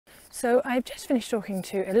So I've just finished talking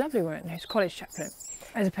to a lovely woman who's a college chaplain,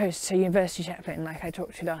 as opposed to university chaplain like I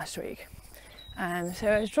talked to last week. So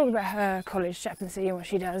I was talking about her college chaplaincy and what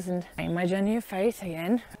she does, and my journey of faith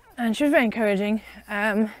again. And she was very encouraging.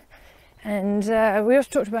 We also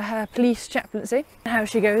talked about her police chaplaincy, how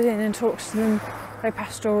she goes in and talks to them very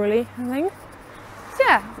pastorally and things. So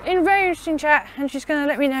yeah, in a very interesting chat, and she's going to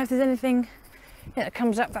let me know if there's anything that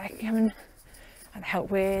comes up that I can come and either help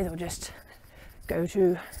with or just go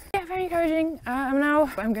to. Yeah, very encouraging.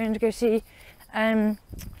 Now I'm going to go see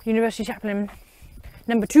University Chaplain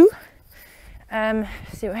number 2.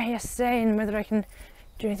 See what he has to say and whether I can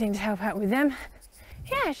do anything to help out with them.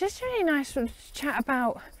 Yeah, it's just really nice sort of chat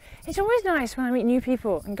about. It's always nice when I meet new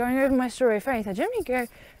people and going over my story of faith. I generally go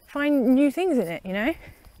find new things in it, you know,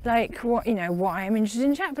 like why I'm interested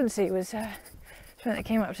in chaplaincy was something that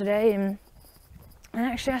came up today, and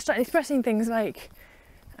actually I started expressing things like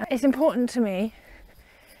it's important to me,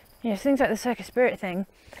 things like the circus spirit thing.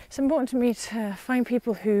 It's important to me to find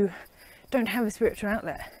people who don't have a spiritual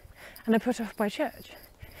outlet and are put off by church,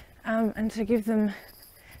 and to give them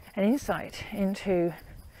an insight into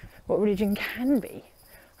what religion can be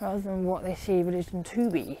rather than what they see religion to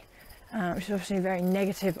be, which is obviously very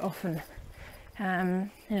negative often,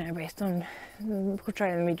 based on the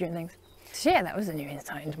portrayal in the media and things. So yeah, that was a new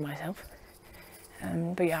insight into myself.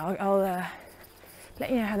 But yeah, I'll let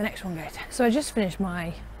you know how the next one goes. So I just finished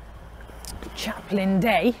my chaplain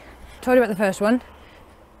day. Told you about the first one,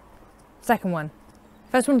 second one.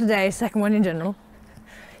 First one today, second one in general.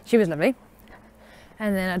 She was lovely.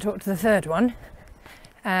 And then I talked to the third one,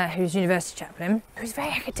 who's university chaplain, who's very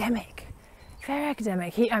academic. Very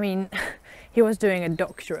academic. He was doing a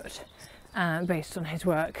doctorate based on his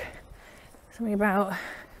work. Something about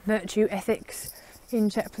virtue ethics in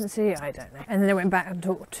chaplaincy, I don't know. And then I went back and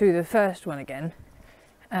talked to the first one again,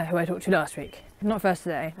 who I talked to last week. Not first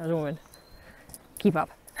today, that was a woman. Keep up.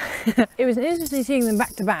 It was interesting seeing them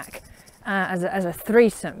back to back as a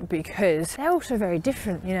threesome, because they're also very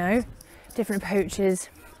different, different approaches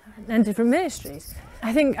and different ministries.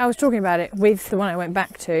 I think I was talking about it with the one I went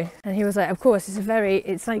back to, and he was like, of course,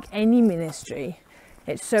 it's like any ministry,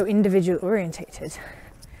 it's so individual orientated.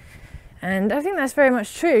 And I think that's very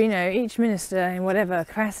much true. Each minister, in whatever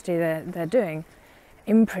capacity they're doing,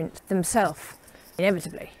 imprint themselves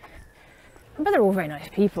inevitably. But they're all very nice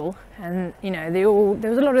people, and there was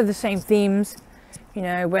a lot of the same themes,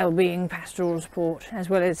 well-being, pastoral support, as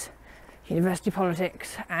well as university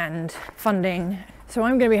politics and funding. So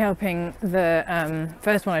I'm going to be helping the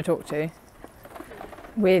first one I talked to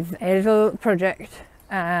with a little project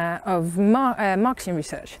of marketing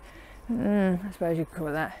research. I suppose you could call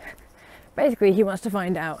it that. Basically, he wants to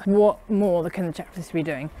find out what more can the chaplains be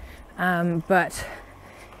doing. But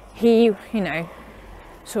he,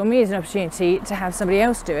 saw me as an opportunity to have somebody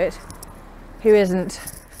else do it who isn't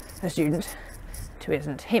a student, who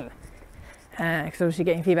isn't him. Because obviously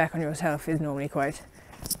getting feedback on yourself is normally quite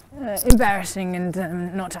embarrassing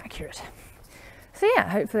and not accurate. So yeah,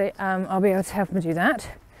 hopefully I'll be able to help him do that.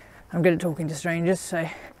 I'm good at talking to strangers, so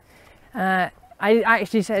I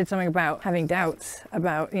actually said something about having doubts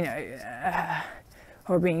about,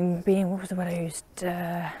 or being what was the word I used?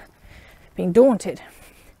 Being daunted.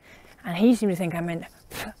 And he seemed to think I meant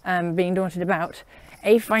being daunted about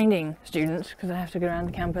finding students, because I have to go around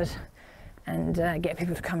the campus and get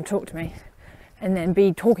people to come talk to me, and then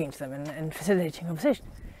B, talking to them and facilitating conversation.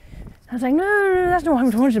 I was like, no, that's not what I'm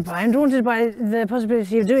daunted by. I'm daunted by the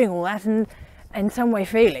possibility of doing all that and in some way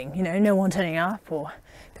failing, no one turning up or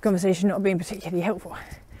the conversation not being particularly helpful.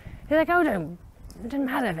 He's like, oh, it doesn't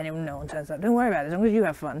matter if no one turns up, don't worry about it, as long as you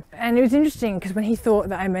have fun. And it was interesting, because when he thought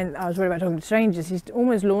that I meant I was worried about talking to strangers, he's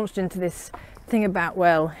almost launched into this thing about,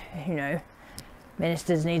 well,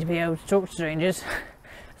 ministers need to be able to talk to strangers.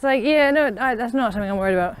 It's like, yeah, no, that's not something I'm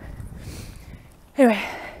worried about. Anyway,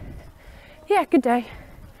 yeah, good day,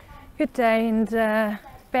 and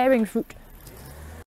bearing fruit.